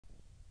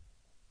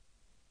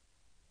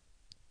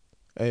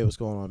Hey, what's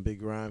going on? Big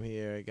Grime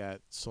here. I got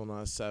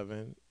Sonar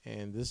 7,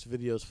 and this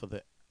video is for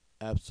the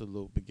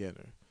absolute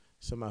beginner,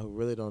 somebody who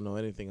really don't know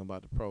anything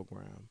about the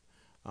program.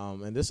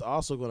 And this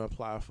also going to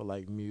apply for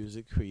like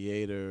music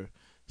creator,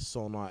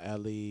 Sonar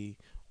LE,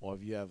 or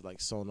if you have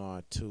like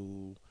Sonar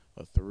 2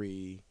 or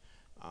 3.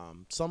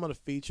 Some of the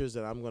features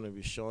that I'm going to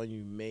be showing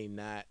you may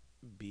not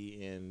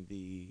be in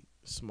the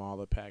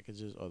smaller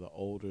packages or the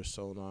older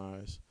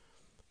Sonars,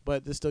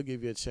 but this still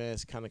give you a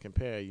chance to kind of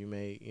compare. You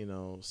may,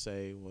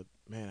 say, well,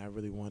 man, I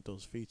really want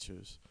those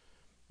features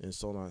in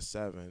Sonar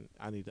 7.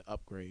 I need to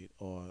upgrade.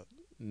 Or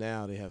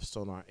now they have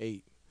Sonar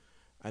 8.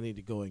 I need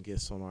to go and get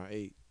Sonar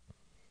 8.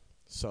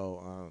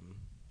 So,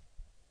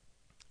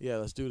 yeah,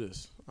 let's do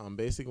this.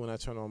 Basically, when I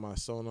turn on my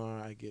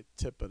Sonar, I get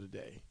tip of the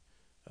day.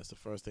 That's the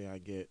first thing I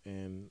get.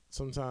 And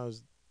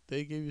sometimes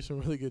they give you some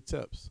really good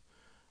tips.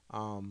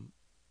 Um,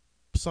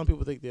 some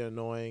people think they're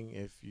annoying.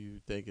 If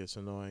you think it's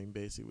annoying,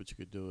 basically what you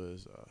could do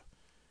is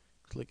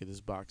click at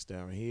this box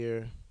down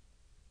here,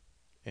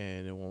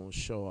 and it won't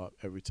show up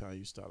every time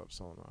you start up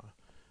Sonar.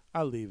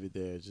 I leave it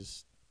there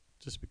just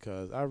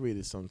because I read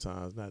it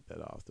sometimes, not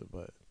that often,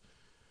 but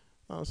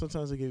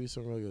sometimes they give you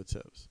some really good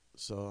tips.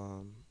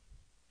 So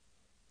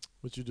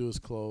what you do is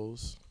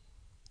close,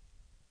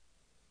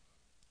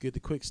 get the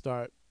quick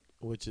start,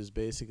 which is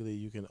basically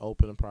you can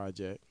open a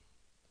project.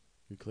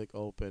 You click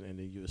open, and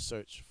then you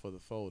search for the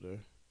folder.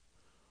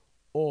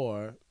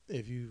 Or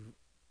if you've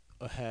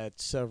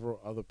had several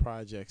other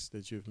projects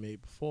that you've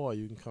made before,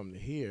 you can come to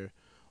here,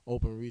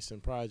 open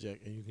recent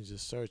project, and you can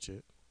just search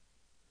it.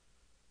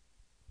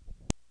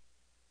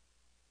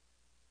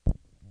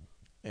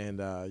 And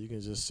you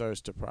can just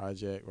search the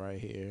project right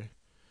here,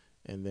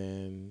 and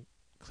then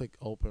click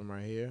open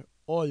right here.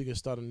 Or you can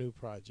start a new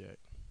project.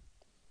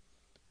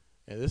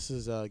 And this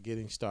is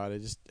getting started.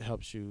 It just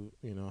helps you,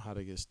 how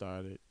to get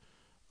started.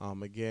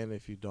 Again,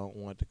 if you don't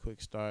want the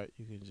quick start,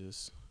 you can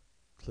just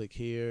click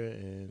here,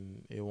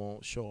 and it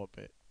won't show up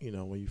at,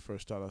 when you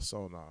first start a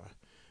Sonar.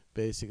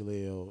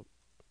 Basically,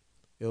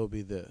 it'll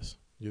be this.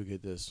 You'll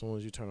get this. As soon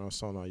as you turn on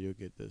Sonar, you'll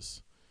get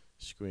this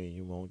screen.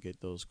 You won't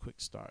get those quick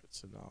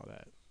starts and all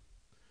that.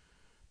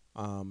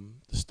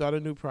 To start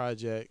a new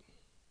project,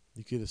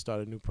 you could either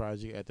start a new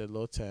project at that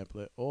little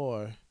template,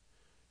 or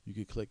you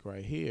could click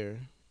right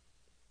here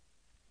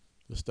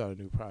to start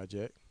a new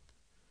project.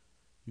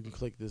 You can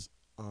click this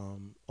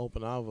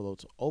open envelope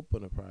to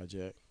open a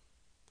project,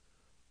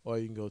 or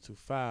you can go to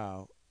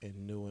File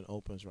and New and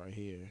Opens right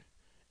here.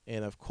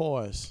 And of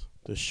course,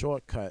 the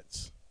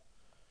shortcuts.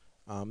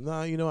 No,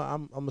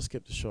 I'm gonna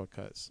skip the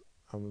shortcuts.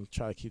 I'm gonna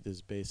try to keep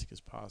this basic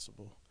as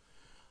possible.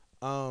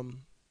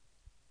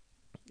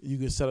 You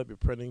can set up your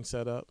printing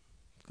setup.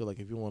 Like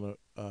if you want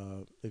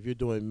to, if you're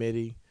doing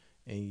MIDI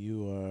and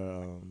you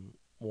are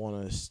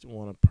want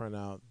to print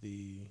out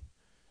the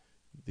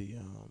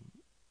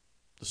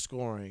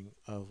scoring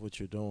of what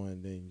you're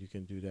doing, then you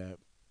can do that.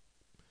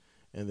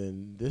 And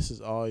then this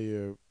is all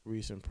your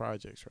recent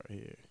projects right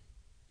here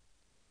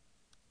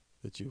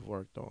that you've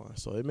worked on.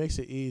 So it makes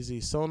it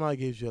easy. Sonar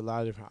gives you a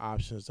lot of different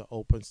options to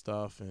open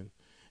stuff and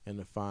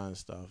to find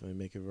stuff, and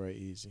make it very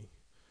easy.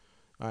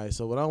 All right,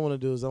 so what I want to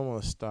do is I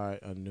want to start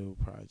a new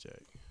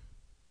project.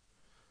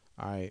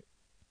 All right,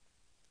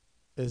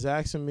 it's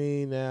asking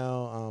me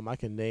now. I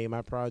can name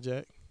my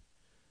project.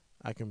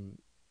 I can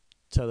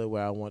tell it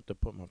where I want to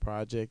put my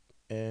project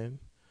in.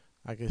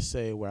 I can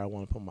say where I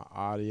want to put my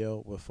audio,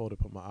 what folder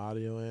to put my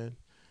audio in.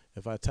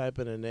 If I type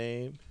in a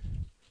name,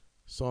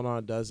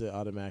 Sonar does it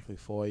automatically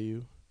for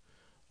you.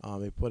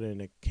 They put it in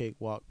the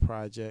Cakewalk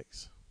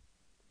projects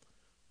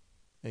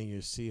in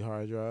your C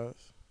hard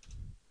drive.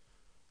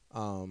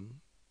 But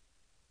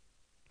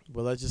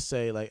let's just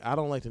say, like, I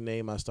don't like to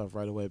name my stuff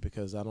right away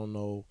because I don't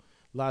know.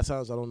 A lot of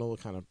times I don't know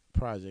what kind of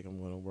project I'm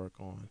going to work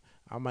on.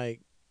 I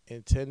might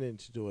intend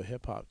to do a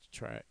hip hop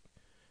track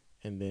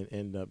and then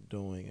end up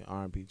doing an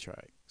R&B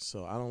track.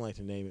 So I don't like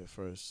to name it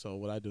first. So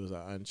what I do is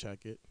I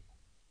uncheck it.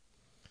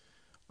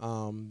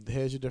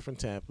 Here's your different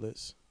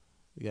templates.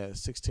 You got a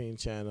 16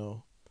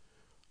 channel,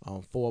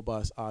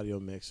 4-bus audio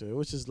mixer,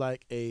 which is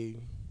like a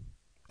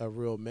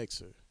real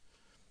mixer.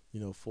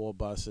 4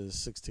 buses,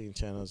 16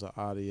 channels of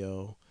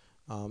audio.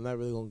 I'm not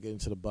really gonna get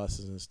into the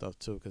buses and stuff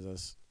too, because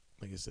that's,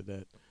 like I said,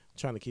 that I'm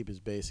trying to keep it as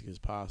basic as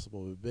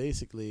possible. But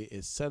basically,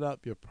 it's set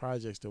up your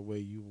projects the way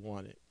you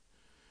want it.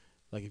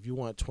 Like if you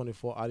want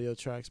 24 audio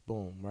tracks,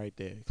 boom, right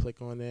there.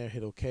 Click on there,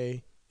 hit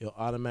OK. It'll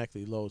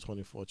automatically load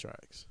 24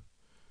 tracks.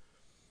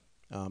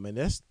 And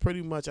that's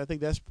pretty much, I think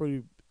that's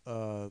pretty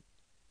a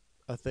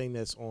thing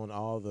that's on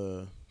all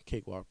the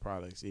Cakewalk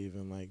products,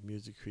 even like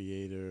Music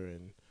Creator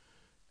and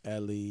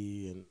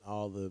LE and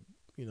all the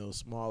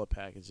smaller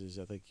packages.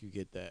 I think you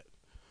get that.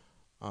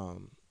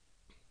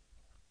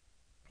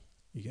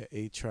 You got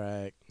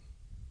 8-track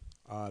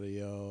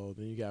audio,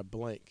 then you got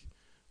blank,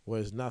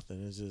 where it's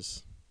nothing.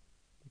 It's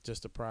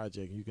just a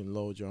project. You can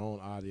load your own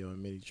audio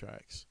and MIDI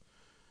tracks.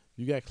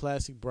 You got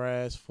classic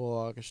brass, full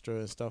orchestra,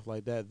 and stuff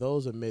like that.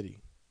 Those are MIDI.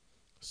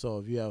 So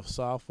if you have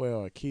software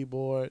or a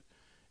keyboard,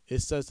 it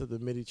sets up the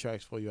MIDI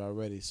tracks for you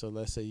already. So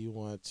let's say you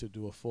want to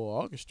do a full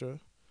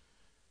orchestra,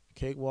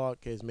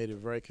 Cakewalk has made it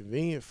very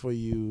convenient for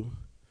you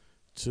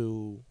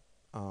to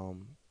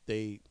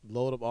they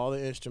load up all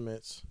the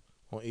instruments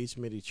on each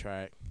MIDI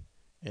track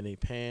and they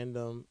pan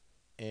them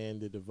and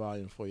did the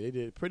volume for you. They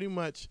did pretty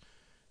much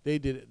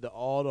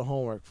all the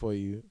homework for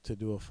you to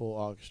do a full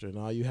orchestra. And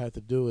all you have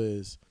to do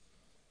is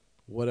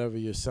whatever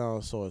your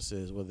sound source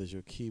is, whether it's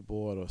your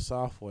keyboard or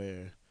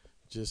software,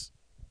 just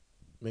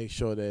make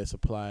sure that it's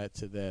applied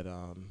to that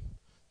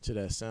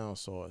sound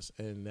source,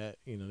 and that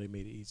they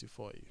made it easy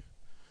for you.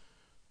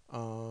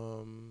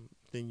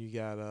 Then you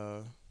got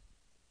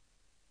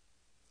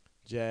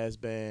jazz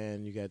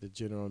band, you got the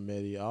general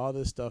MIDI. All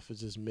this stuff is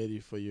just MIDI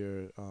for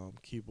your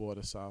keyboard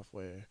or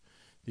software.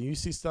 Then you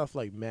see stuff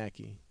like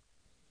Mackie,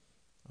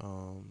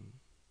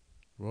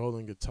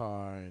 rolling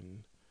guitar,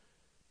 and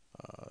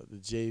the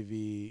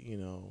JV,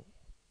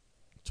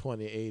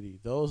 2080.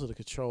 Those are to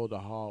control the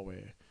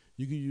hardware.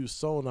 You can use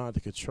Sonar to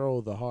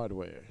control the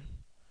hardware,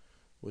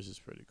 which is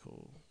pretty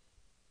cool.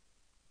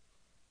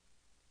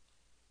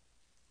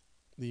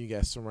 Then you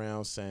got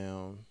surround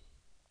sound,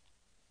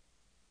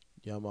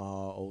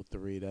 Yamaha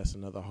 03. That's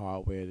another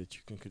hardware that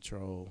you can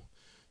control.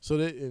 So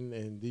that and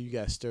then you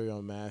got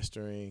stereo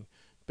mastering.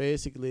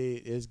 Basically,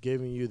 it's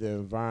giving you the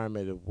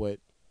environment of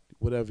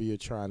whatever you're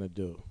trying to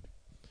do.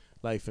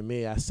 Like for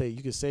me, I say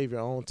you can save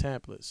your own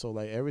template. So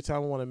like every time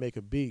I want to make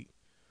a beat,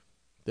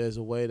 there's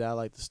a way that I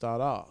like to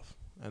start off,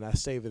 and I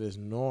save it as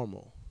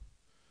normal.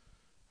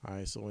 All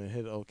right, so when I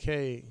hit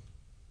OK,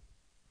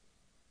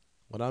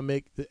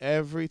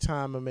 every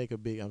time I make a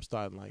beat, I'm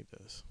starting like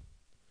this.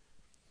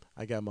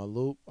 I got my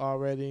loop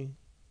already.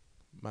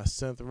 My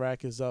synth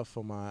rack is up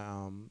for my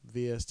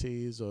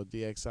VSTs or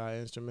DXI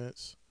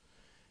instruments,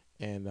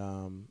 and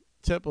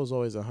tempo is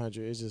always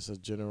 100. It's just a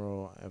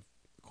general. Of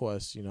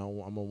course, I'm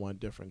gonna want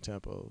different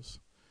tempos.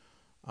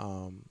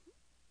 And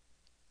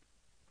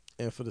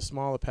for the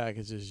smaller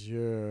packages,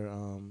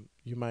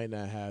 you might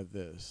not have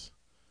this.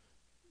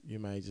 You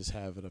might just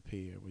have it up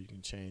here where you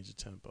can change the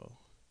tempo.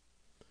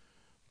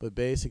 But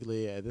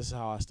basically, this is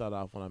how I start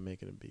off when I'm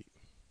making a beat.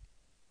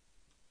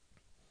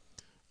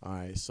 All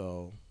right,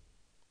 so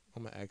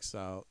I'm gonna X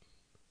out,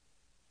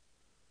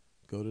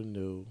 go to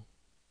new,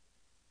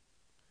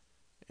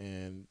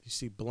 and you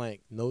see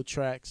blank, no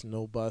tracks,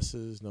 no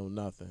buses, no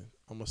nothing.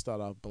 I'm gonna start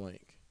off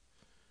blank.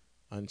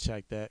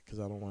 Uncheck that because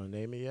I don't want to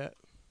name it yet.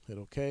 Hit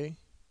OK.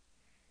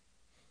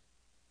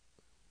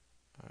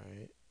 All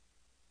right.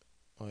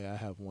 Oh yeah, I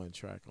have one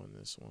track on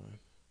this one.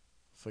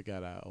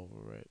 Forgot I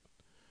overread.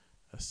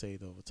 I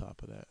saved over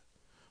top of that.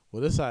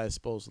 Well, this is how it's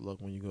supposed to look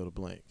when you go to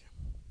blank.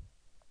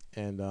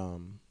 And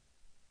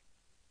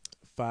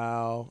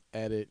file,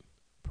 edit,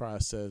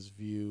 process,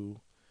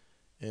 view,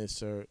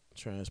 insert,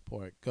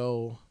 transport,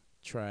 go,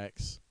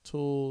 tracks,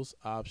 tools,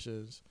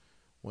 options,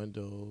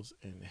 windows,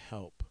 and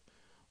help.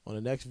 On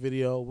the next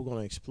video, we're going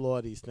to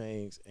explore these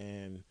things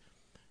and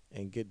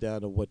get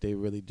down to what they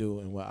really do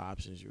and what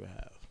options you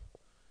have.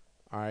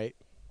 All right.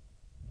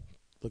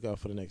 Look out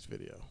for the next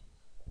video.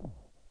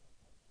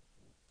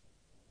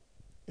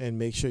 And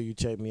make sure you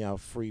check me out,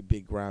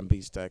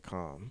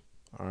 freebigrimebeats.com.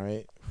 All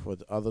right, for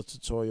the other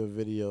tutorial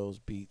videos,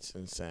 beats,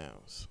 and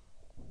sounds.